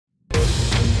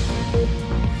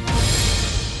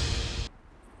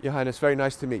Your Highness, very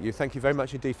nice to meet you. Thank you very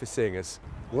much indeed for seeing us.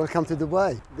 Welcome to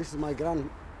Dubai. This is my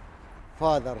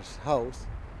grandfather's house,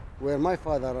 where my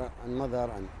father and mother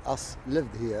and us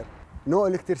lived here. No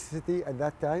electricity at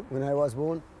that time when I was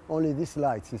born, only these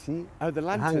lights, you see? Oh, the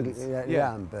lanterns.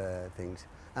 Lamp things.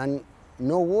 And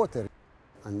no water.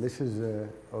 And this is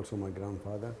also my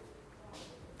grandfather.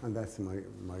 And that's my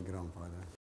grandfather.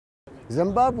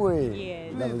 Zimbabwe,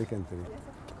 yes. Lovely country.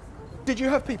 Did you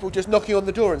have people just knocking on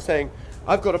the door and saying,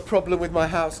 I've got a problem with my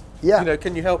house, Yeah.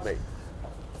 Can you help me?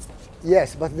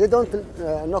 Yes, but they don't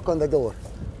knock on the door.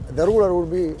 The ruler will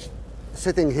be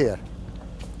sitting here.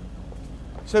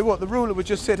 So what, the ruler would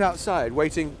just sit outside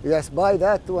waiting? Yes, by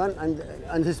that one,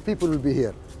 and his people will be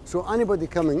here. So anybody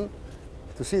coming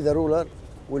to see the ruler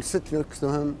will sit next to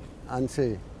him and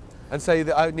say. And say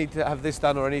that I need to have this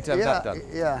done or I need to have that done?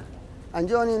 Yeah. And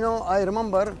John, I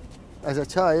remember as a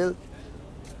child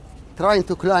trying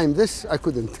to climb this, I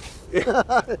couldn't.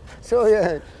 So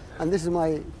yeah, and this is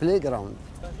my playground.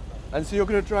 And so you're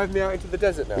going to drive me out into the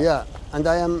desert now? Yeah, and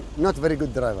I am not very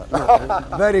good driver.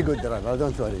 No, very good driver,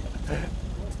 don't worry.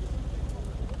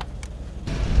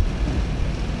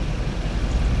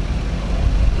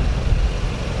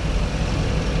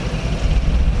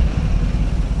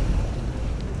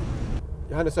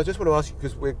 Your Highness, I just want to ask you,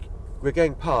 because we're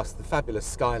going past the fabulous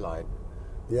skyline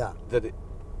that it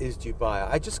is Dubai.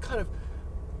 I just kind of,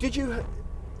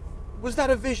 was that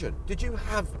a vision? Did you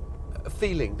have a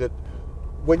feeling that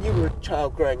when you were a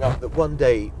child growing up, that one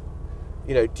day,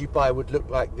 Dubai would look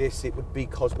like this, it would be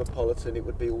cosmopolitan, it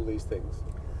would be all these things?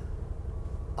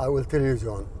 I will tell you,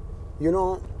 John.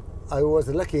 I was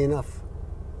lucky enough.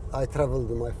 I traveled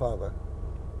with my father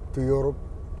to Europe,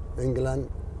 England,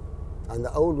 and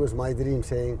always my dream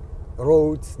saying,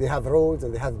 roads, they have roads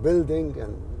and they have buildings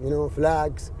and,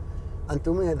 flags. And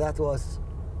to me, that was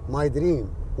my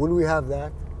dream. Will we have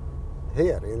that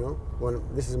here, when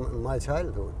this is my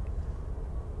childhood?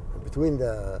 Between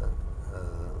the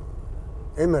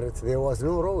Emirates, there was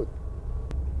no road.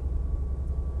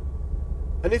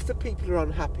 And if the people are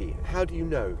unhappy, how do you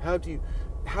know? How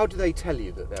do they tell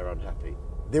you that they're unhappy?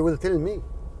 They will tell me.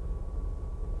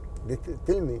 They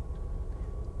tell me,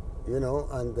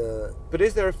 and... but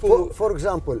is there a for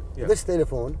example, this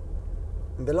telephone,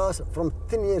 from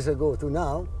 10 years ago to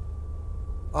now,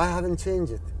 I haven't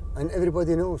changed it, and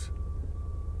everybody knows.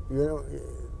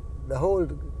 The whole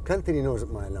country knows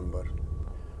my number.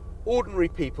 Ordinary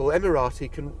people, Emirati,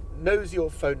 knows your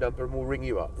phone number and will ring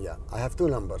you up. Yeah, I have two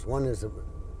numbers. One is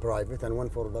private and one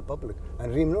for the public.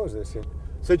 And Reem knows this. Yeah.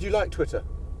 So do you like Twitter?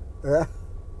 Yeah.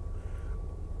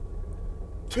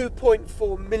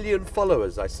 2.4 million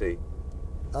followers, I see.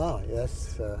 Ah,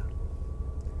 yes.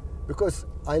 Because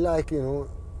I like, to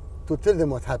tell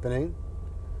them what's happening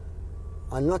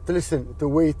and not to listen, to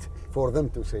wait for them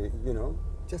to say,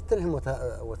 just tell him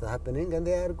what's happening, and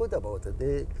they are good about it.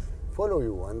 They follow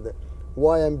you and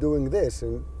why I'm doing this,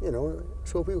 and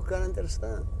so people can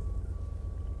understand.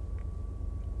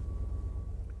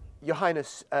 Your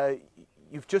Highness,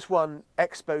 you've just won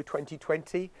Expo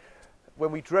 2020.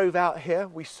 When we drove out here,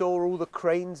 we saw all the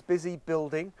cranes busy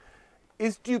building.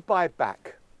 Is Dubai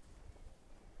back?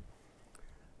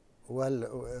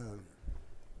 Well,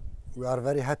 we are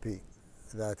very happy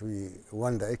that we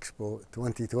won the Expo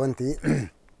 2020.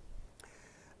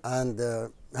 And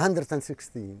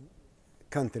 116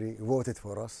 countries voted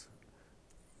for us,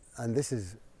 and this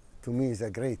is, to me, is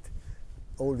a great.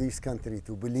 All these countries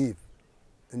to believe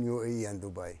in UAE and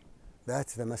Dubai.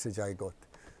 That's the message I got.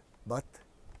 But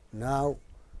now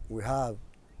we have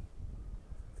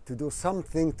to do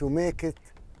something to make it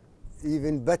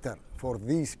even better for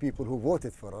these people who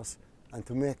voted for us, and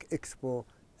to make Expo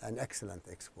an excellent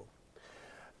Expo.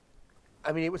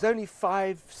 I mean, it was only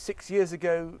 5-6 years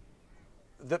ago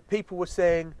that people were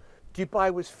saying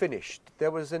Dubai was finished. There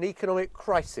was an economic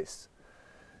crisis.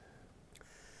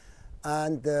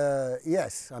 And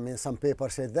yes, I mean, some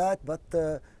papers said that, but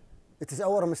it is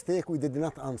our mistake. We did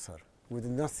not answer. We did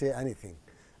not say anything.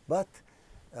 But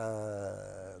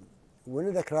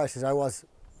when the crisis, I was,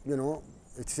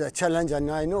 it's a challenge,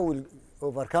 and I know we'll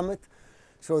overcome it.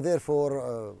 So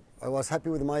therefore, I was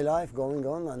happy with my life going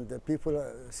on, and people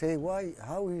say, why,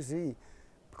 how is he?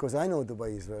 Because I know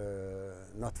Dubai is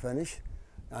not finished,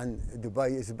 and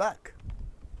Dubai is back,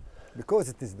 because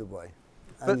it is Dubai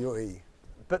and UAE.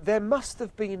 But there must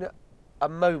have been a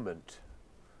moment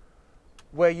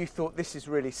where you thought, this is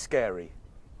really scary.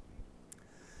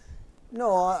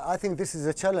 No, I think this is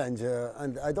a challenge,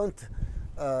 and I don't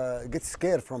get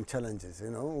scared from challenges.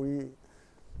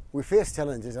 We face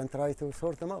challenges and try to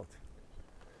sort them out.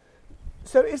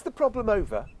 So is the problem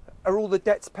over? Are all the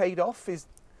debts paid off?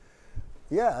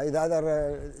 Yeah, the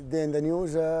other day in the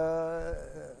news, the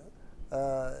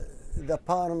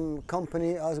palm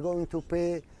company is going to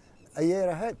pay a year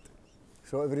ahead.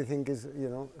 So everything is,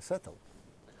 settled.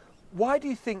 Why do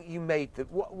you think you made the?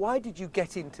 Why did you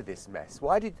get into this mess?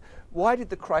 Why did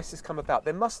the crisis come about?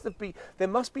 There must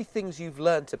be things you've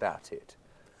learnt about it.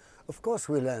 Of course,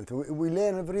 we learn. We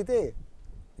learn every day,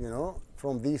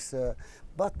 from this.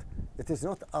 But it is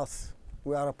not us.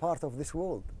 We are a part of this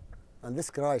world, and this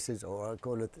crisis, or I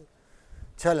call it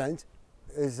challenge,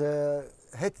 is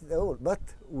hit the world. But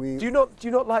we Do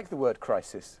you not like the word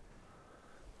crisis?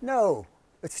 no,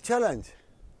 it's challenge,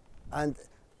 and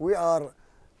we are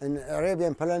in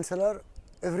Arabian Peninsula.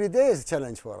 Every day is a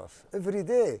challenge for us. Every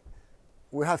day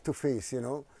we have to face,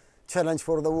 challenge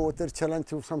for the water, challenge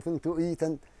to something to eat,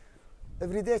 and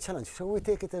every day challenge. So we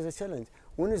take it as a challenge.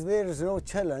 When there is no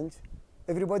challenge,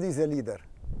 everybody is a leader.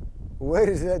 Where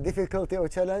is the difficulty or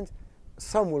challenge,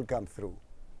 some will come through.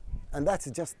 And that's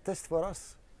just a test for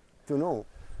us to know.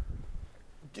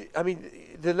 I mean,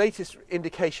 the latest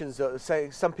indications are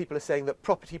saying, some people are saying that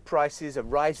property prices are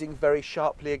rising very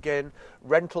sharply again,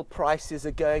 rental prices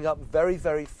are going up very,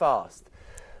 very fast.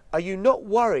 Are you not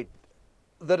worried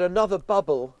that another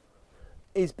bubble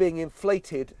is being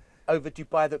inflated over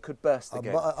Dubai that could burst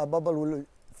again? A bubble will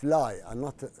fly and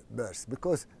not burst,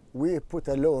 because we put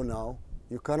a law now,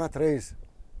 you cannot raise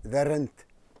the rent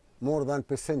more than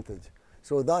percentage.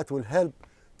 So that will help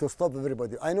to stop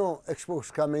everybody. I know Expo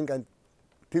is coming and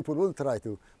people will try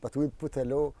to, but we put a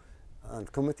law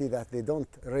and committee that they don't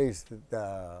raise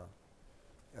the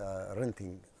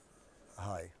renting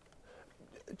high.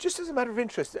 Just as a matter of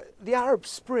interest, the Arab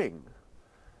Spring,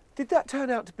 did that turn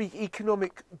out to be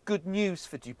economic good news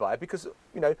for Dubai? Because,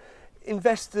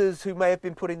 investors who may have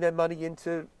been putting their money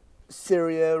into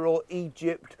Syria or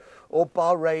Egypt or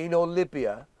Bahrain or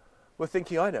Libya were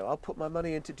thinking, I'll put my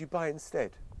money into Dubai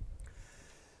instead.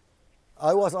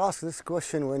 I was asked this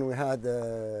question when we had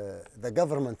the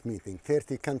government meeting,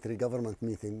 30-country government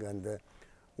meeting, and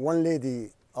one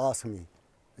lady asked me,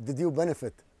 did you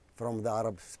benefit from the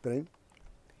Arab Spring?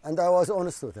 And I was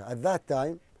honest with her. At that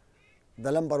time,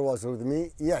 the number was with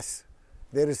me, yes,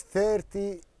 there is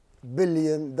 $30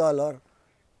 billion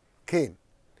came.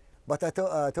 But I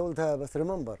told her, but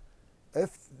remember,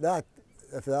 if the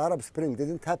Arab Spring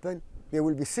didn't happen, there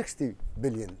will be 60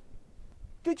 billion.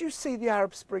 Did you see the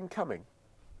Arab Spring coming?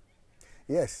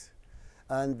 Yes,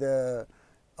 and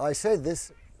I said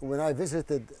this when I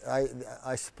visited,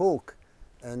 I spoke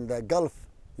in the Gulf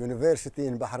University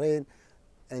in Bahrain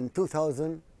in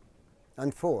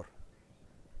 2004.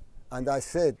 And I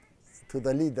said to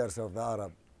the leaders of the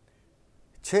Arab,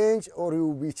 change or you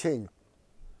will be changed.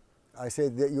 I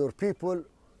said that your people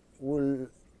will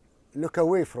look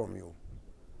away from you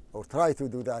or try to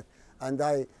do that. And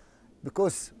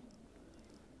because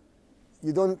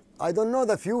I don't know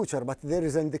the future, but there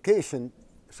is indication,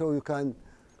 so you can,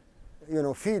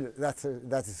 feel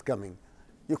that is coming.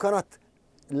 You cannot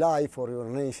lie for your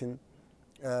nation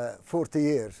 40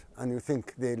 years and you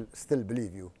think they'll still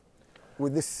believe you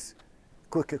with this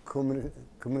quick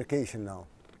communication now.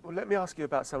 Well, let me ask you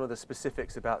about some of the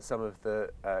specifics about some of the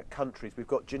countries. We've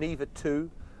got Geneva 2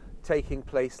 taking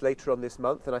place later on this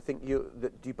month, and I think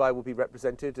that Dubai will be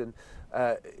represented, and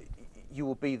you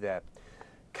will be there.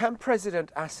 Can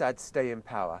President Assad stay in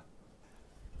power?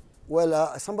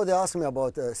 Well, somebody asked me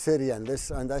about Syria and this,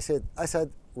 and I said,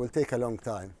 Assad will take a long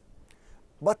time.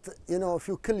 But, if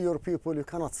you kill your people, you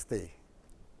cannot stay.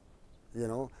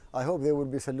 I hope there will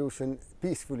be a solution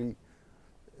peacefully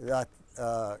that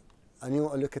a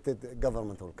new elected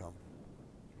government will come.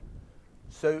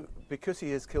 So, because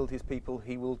he has killed his people,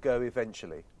 he will go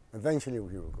eventually? Eventually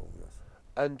he will go, yes.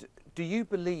 And do you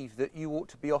believe that you ought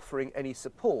to be offering any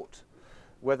support,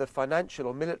 whether financial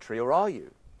or military, or are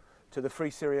you, to the Free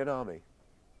Syrian Army?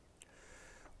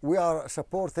 We are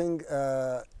supporting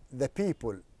the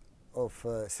people of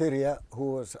Syria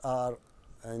who are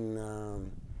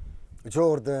in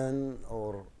Jordan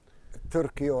or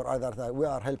Turkey or other. We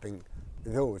are helping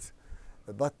those.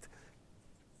 But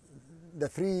the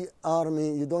Free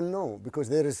Army, you don't know, because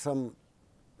there is some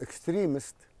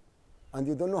extremist, and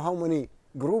you don't know how many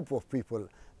group of people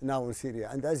now in Syria.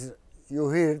 And as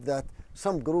you hear that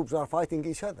some groups are fighting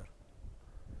each other.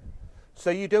 So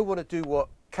you don't want to do what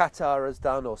Qatar has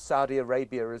done or Saudi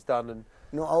Arabia has done? And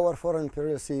no, our foreign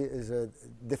policy is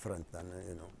different than,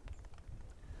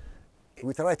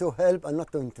 We try to help and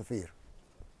not to interfere.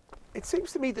 It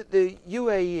seems to me that the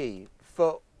UAE,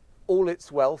 for all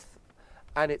its wealth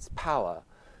and its power,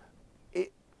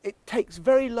 it takes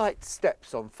very light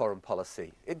steps on foreign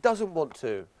policy. It doesn't want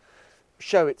to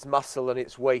show its muscle and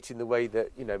its weight in the way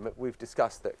that we've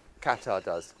discussed that Qatar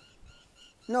does?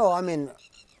 No, I mean,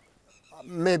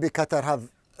 maybe Qatar have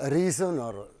a reason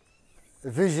or a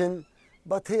vision,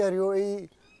 but here UAE,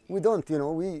 we don't,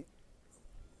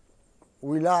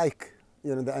 we like, the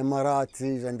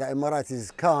Emiratis, and the Emiratis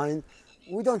is kind.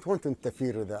 We don't want to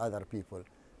interfere with the other people.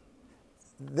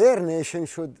 Their nation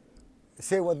should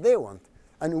say what they want,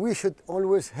 and we should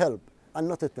always help and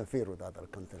not interfere with other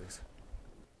countries.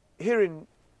 Here in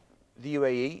the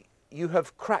UAE, you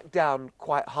have cracked down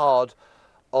quite hard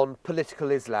on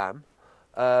political Islam.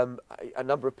 A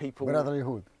number of people...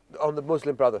 Brotherhood. On the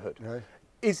Muslim Brotherhood. Right.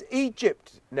 Is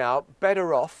Egypt now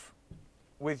better off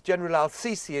with General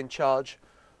al-Sisi in charge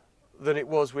than it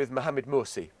was with Mohammed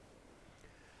Morsi?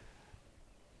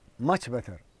 Much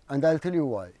better, and I'll tell you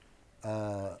why.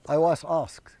 I was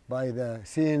asked by the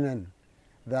CNN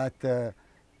that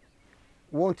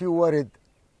won't you worried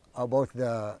about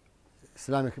the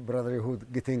Islamic Brotherhood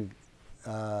getting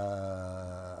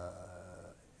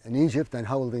in Egypt and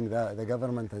holding the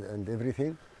government and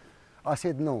everything? I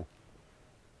said no.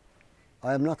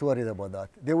 I am not worried about that.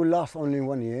 They will last only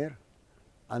 1 year,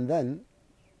 and then,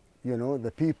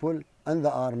 the people and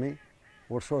the army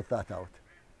will sort that out.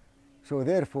 So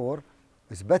therefore,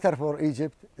 it's better for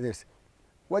Egypt. This.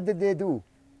 What did they do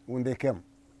when they came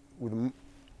with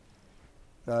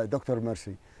Dr.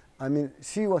 Mercy? I mean,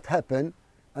 see what happened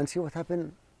and see what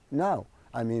happened now.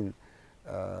 I mean...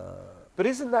 But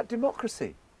isn't that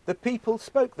democracy? The people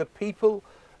spoke. The people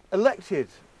elected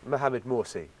Mohammed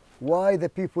Morsi. Why the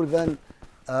people then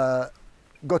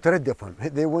got rid of him?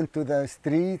 They went to the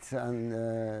streets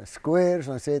and squares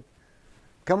and said,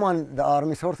 come on, the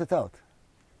army, sort it out.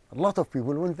 A lot of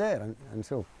people went there and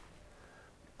so.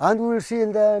 And we will see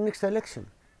in the next election.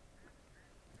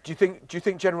 Do you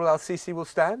think General al-Sisi will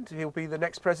stand? He'll be the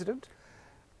next president?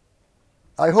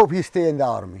 I hope he stay in the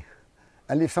army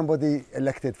and leave somebody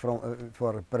elected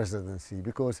for presidency,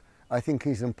 because I think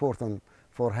he's important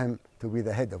for him to be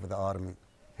the head of the army.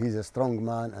 He's a strong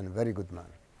man and a very good man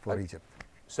for Egypt.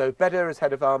 So better as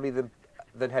head of army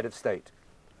than head of state?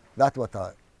 That's what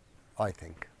I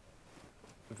think.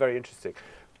 Very interesting.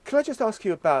 Can I just ask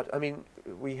you about, I mean,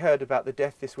 we heard about the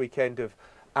death this weekend of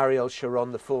Ariel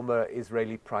Sharon, the former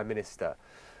Israeli Prime Minister.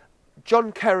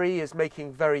 John Kerry is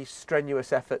making very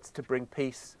strenuous efforts to bring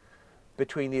peace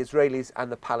between the Israelis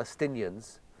and the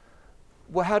Palestinians.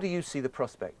 Well, how do you see the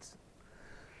prospects?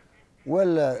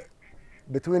 Well,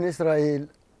 between Israel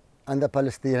and the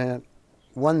Palestinians,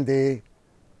 one day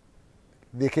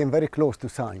they came very close to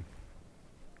sign,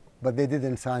 but they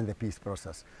didn't sign the peace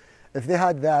process. If they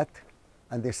had that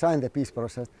and they signed the peace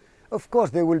process, of course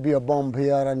there will be a bomb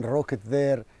here and rocket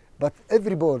there, but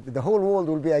everybody, the whole world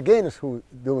will be against who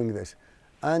doing this.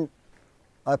 And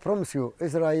I promise you,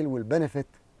 Israel will benefit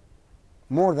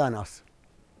more than us,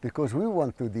 because we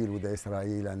want to deal with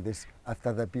Israel and this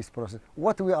after the peace process.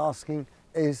 What we are asking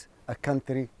is a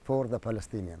country for the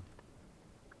Palestinians.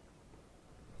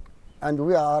 And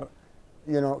we are,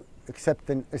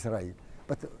 accepting Israel.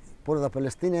 But for the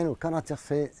Palestinians, we cannot just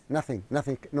say nothing,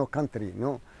 no country,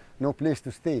 no place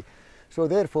to stay. So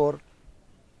therefore,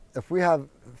 if we have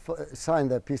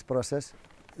signed the peace process,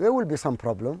 there will be some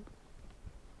problem,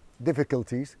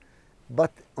 difficulties,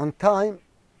 but on time,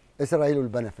 Israel will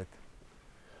benefit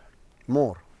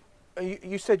more.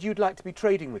 You said you'd like to be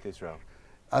trading with Israel.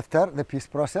 After the peace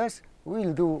process,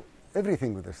 we'll do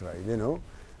everything with Israel,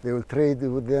 They will trade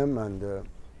with them and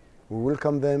we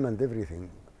welcome them and everything.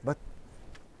 But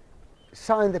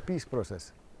sign the peace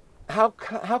process. How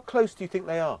close do you think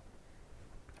they are?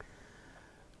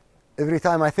 Every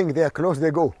time I think they are close, they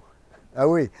go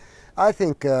away. I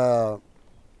think, you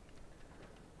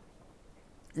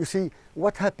see,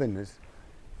 what happens is,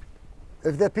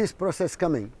 if the peace process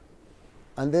coming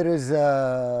and there is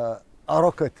a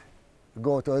rocket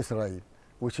go to Israel,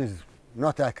 which is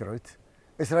not accurate,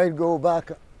 Israel go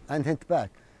back and hit back.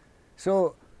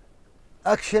 So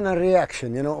action and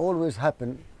reaction, always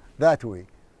happen that way.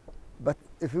 But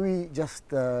if we just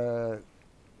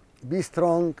be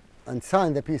strong and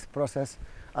sign the peace process,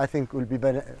 I think will be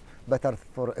better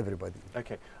for everybody.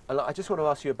 Okay. And I just want to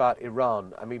ask you about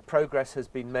Iran. I mean, progress has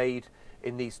been made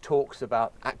in these talks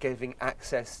about giving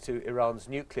access to Iran's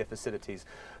nuclear facilities.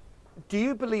 Do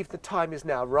you believe the time is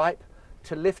now ripe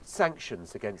to lift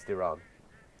sanctions against Iran?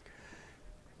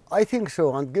 I think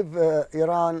so, and give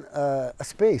Iran a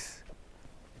space.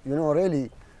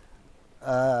 Really,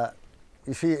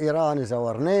 you see, Iran is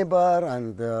our neighbor,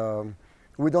 and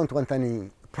we don't want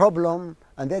any problem,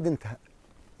 and they didn't,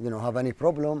 have any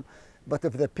problem. But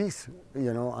if the peace,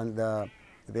 and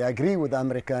they agree with the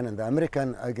American, and the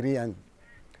American agree and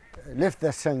lift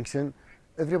the sanction,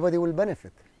 everybody will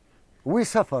benefit. We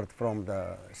suffered from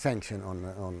the sanction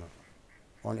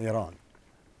on Iran.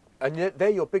 And yet they're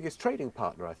your biggest trading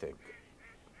partner, I think.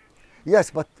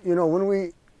 Yes, but you know, when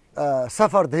we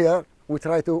suffered here, we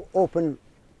try to open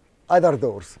other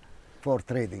doors for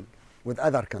trading with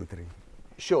other countries.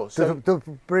 Sure. So, to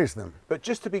praise them. but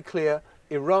just to be clear,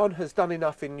 Iran has done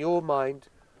enough in your mind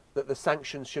that the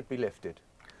sanctions should be lifted.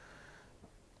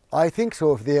 I think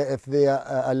so. If they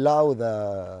allow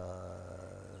the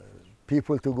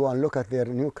people to go and look at their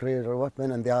nuclear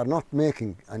weapon, and they are not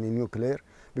making any nuclear,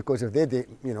 because if they did,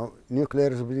 you know, nuclear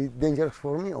will be dangerous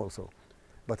for me also.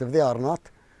 But if they are not,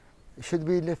 it should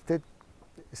be lifted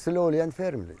slowly and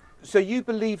firmly. So you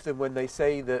believe them when they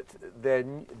say that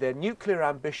their nuclear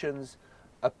ambitions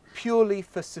are purely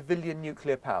for civilian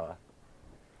nuclear power?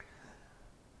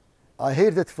 I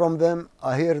heard it from them.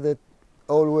 I heard it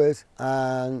always,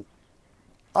 and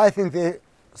I think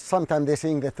sometimes they're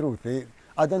saying the truth.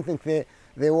 I don't think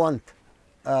they want.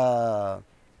 Ahmed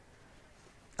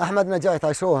Najat,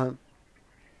 I saw him,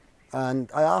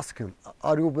 and I asked him,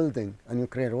 "Are you building a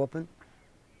nuclear weapon?"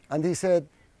 And he said,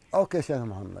 "Okay, Sheikh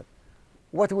Mohammed,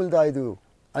 what will I do?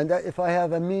 And if I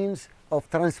have a means of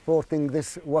transporting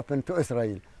this weapon to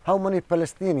Israel, how many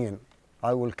Palestinians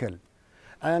I will kill?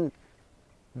 And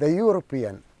the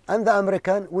European and the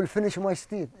American will finish my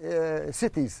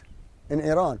cities in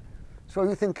Iran." So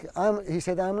you think, he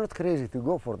said, "I'm not crazy to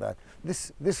go for that.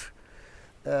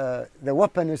 The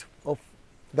weapon is of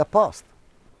the past."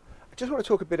 I just want to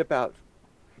talk a bit about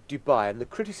Dubai and the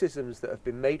criticisms that have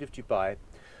been made of Dubai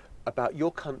about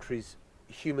your country's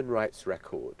human rights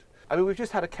record. I mean, we've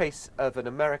just had a case of an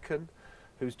American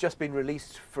who's just been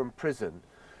released from prison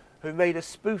who made a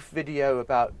spoof video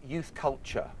about youth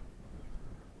culture,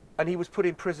 and he was put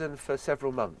in prison for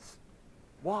several months.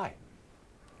 Why?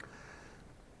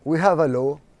 We have a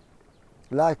law,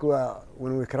 like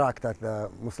when we cracked at the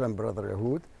Muslim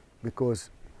Brotherhood, because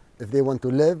if they want to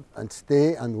live and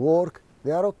stay and work,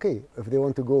 they are okay. If they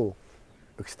want to go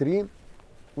extreme,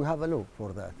 we have a law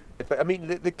for that. But I mean,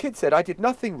 the kid said, "I did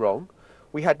nothing wrong.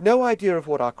 We had no idea of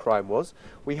what our crime was.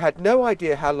 We had no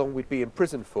idea how long we'd be in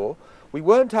prison for. We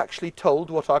weren't actually told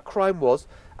what our crime was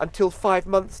until 5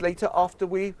 months later after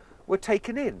we were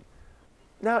taken in."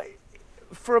 Now,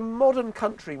 for a modern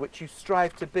country which you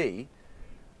strive to be,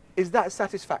 is that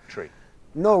satisfactory?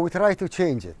 No, we try to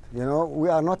change it. You know, we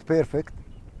are not perfect,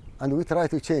 and we try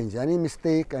to change any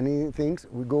mistake, any things.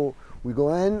 We go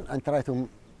in and try to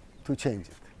change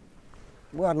it.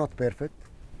 We are not perfect,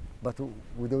 but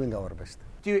we're doing our best.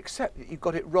 Do you accept that you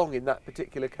got it wrong in that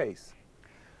particular case?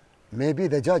 Maybe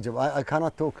the judge. I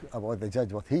cannot talk about the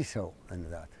judge, what he saw in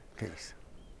that case.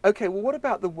 Okay, well, what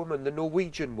about the woman, the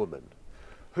Norwegian woman,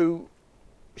 who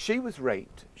she was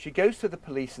raped? She goes to the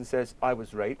police and says, "I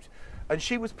was raped," and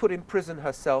she was put in prison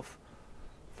herself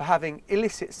for having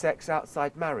illicit sex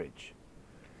outside marriage.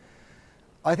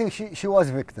 I think she was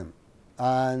a victim,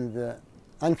 and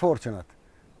unfortunate,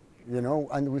 you know,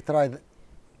 and we tried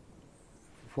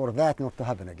for that not to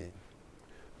happen again.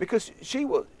 Because she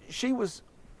was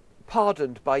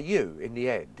pardoned by you in the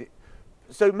end.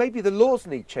 So maybe the laws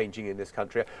need changing in this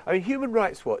country. I mean, Human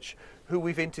Rights Watch, who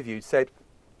we've interviewed, said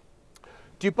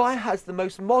Dubai has the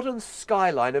most modern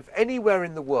skyline of anywhere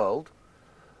in the world,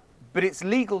 but its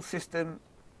legal system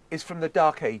is from the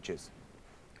Dark Ages.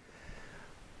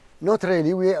 Not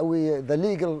really. The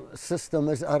legal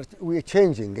system we're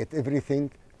changing it,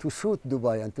 everything to suit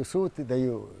Dubai and to suit the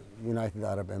United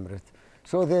Arab Emirates.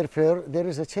 So therefore, there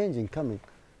is a changing coming.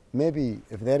 Maybe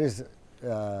if there is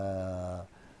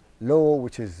law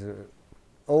which is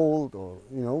old, or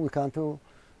you know, we can't go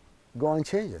and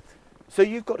change it. So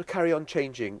you've got to carry on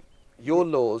changing your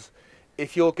laws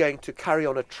if you're going to carry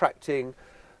on attracting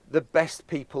the best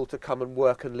people to come and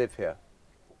work and live here.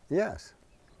 Yes,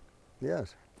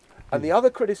 yes. And the other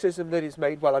criticism that is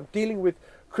made, while I'm dealing with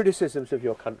criticisms of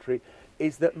your country,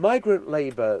 is that migrant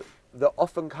labour that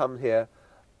often come here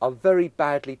are very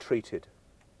badly treated.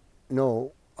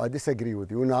 No, I disagree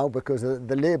with you now, because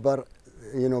the labour,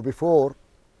 you know, before,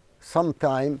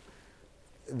 sometime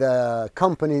the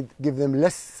company give them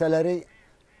less salary,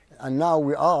 and now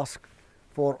we ask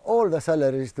for all the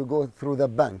salaries to go through the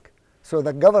bank, so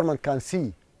the government can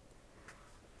see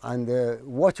and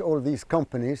watch all these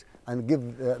companies and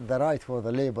give the right for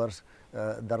the labourers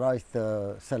the right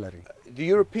salary. The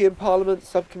European Parliament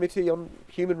Subcommittee on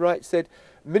Human Rights said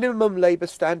minimum labour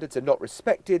standards are not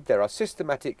respected. There are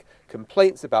systematic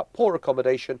complaints about poor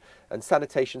accommodation and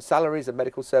sanitation. Salaries and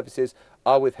medical services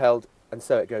are withheld, and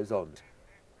so it goes on.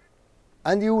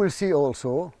 And you will see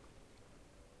also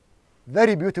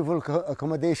very beautiful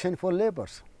accommodation for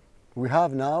labourers. We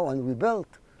have now, and we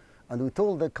built, and we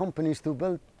told the companies to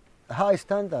build high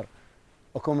standard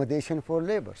accommodation for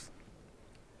labours.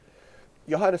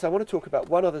 Your Highness, I want to talk about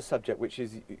one other subject, which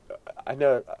is, I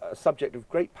know, a subject of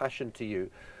great passion to you,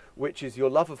 which is your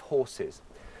love of horses.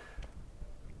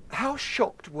 How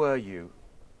shocked were you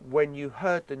when you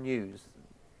heard the news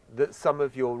that some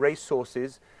of your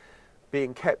racehorses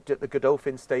being kept at the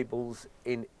Godolphin stables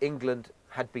in England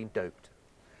had been doped?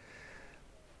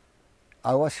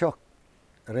 I was shocked,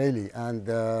 really, and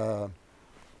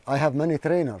I have many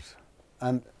trainers,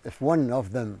 and if one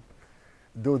of them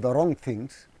do the wrong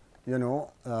things, you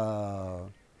know,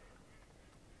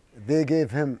 they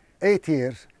gave him 8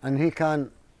 years, and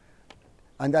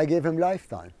and I gave him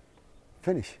lifetime,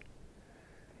 finish.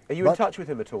 Are you in touch with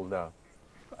him at all now?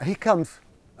 He comes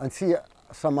and see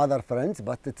some other friends,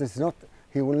 but it is not,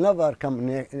 he will never come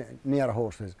near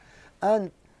horses.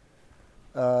 And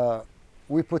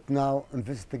we put now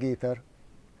investigator,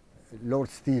 Lord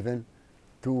Stephen,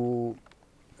 to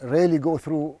really go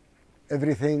through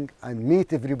everything and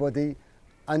meet everybody.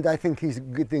 And I think he's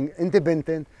getting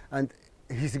independent and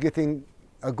he's getting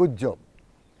a good job.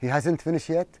 He hasn't finished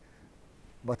yet,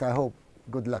 but I hope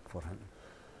good luck for him.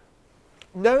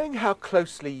 Knowing how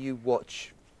closely you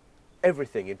watch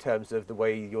everything in terms of the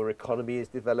way your economy is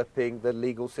developing, the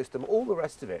legal system, all the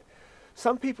rest of it,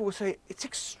 some people will say it's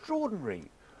extraordinary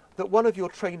that one of your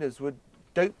trainers would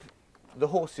dope the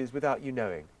horses without you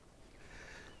knowing.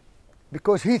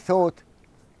 Because he thought,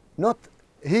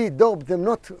 he doped them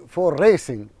not for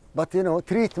racing, but you know,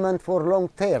 treatment for long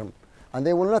term, and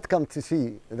they will not come to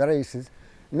see the races.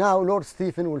 Now Lord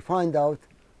Stephen will find out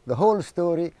the whole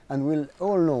story and we'll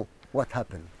all know what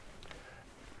happened.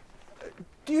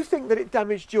 Do you think that it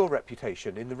damaged your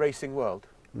reputation in the racing world?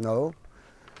 No,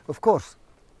 of course,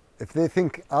 if they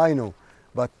think I know,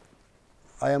 but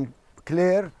I am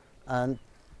clear and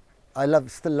I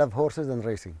still love horses and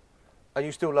racing. And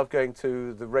you still love going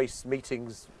to the race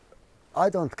meetings? I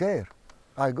don't care.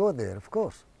 I go there, of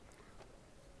course.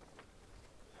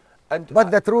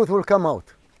 But the truth will come out.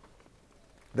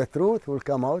 The truth will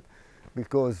come out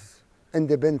because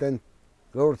independent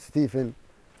Lord Stephen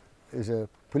is a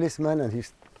policeman and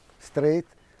he's straight,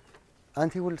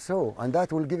 and he will show, and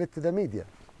that will give it to the media.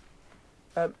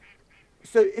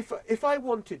 So if I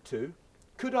wanted to,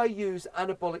 could I use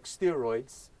anabolic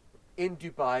steroids in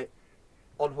Dubai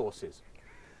on horses?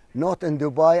 Not in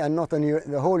Dubai and not in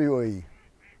the whole UAE.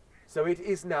 So it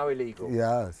is now illegal?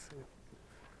 Yes.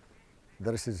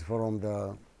 This is from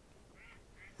the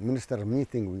minister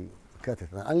meeting we cut it.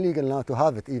 Illegal now to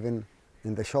have it even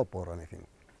in the shop or anything.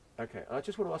 Okay, I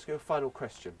just want to ask you a final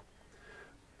question.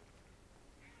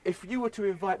 If you were to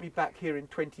invite me back here in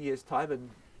 20 years' time and,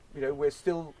 you know, we're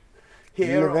still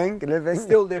here, living,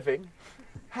 still living,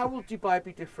 how will Dubai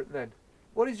be different then?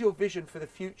 What is your vision for the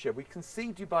future? We can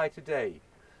see Dubai today.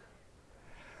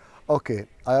 Okay,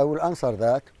 I will answer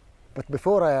that, but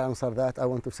before I answer that, I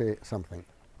want to say something.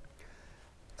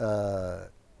 You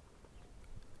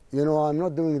know, I'm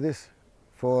not doing this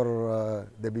for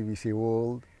the BBC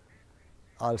World.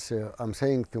 Also, I'm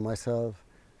saying to myself,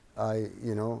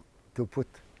 you know, to put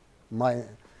my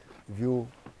view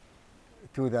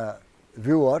to the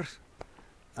viewers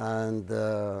and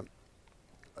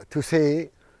to say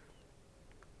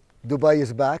Dubai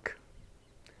is back,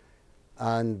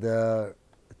 and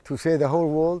to say the whole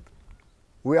world,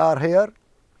 we are here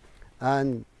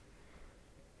and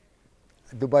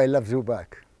Dubai loves you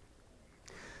back.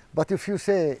 But if you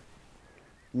say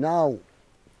now,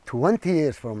 20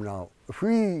 years from now, if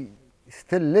we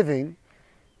still living,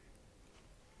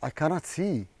 I cannot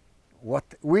see what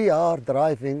we are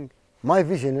driving. My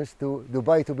vision is to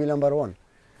Dubai to be #1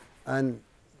 and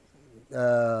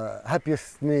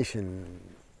happiest nation,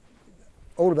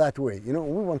 all that way. You know,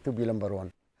 we want to be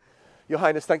 #1. Your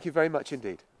Highness, thank you very much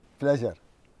indeed. Pleasure,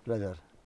 pleasure.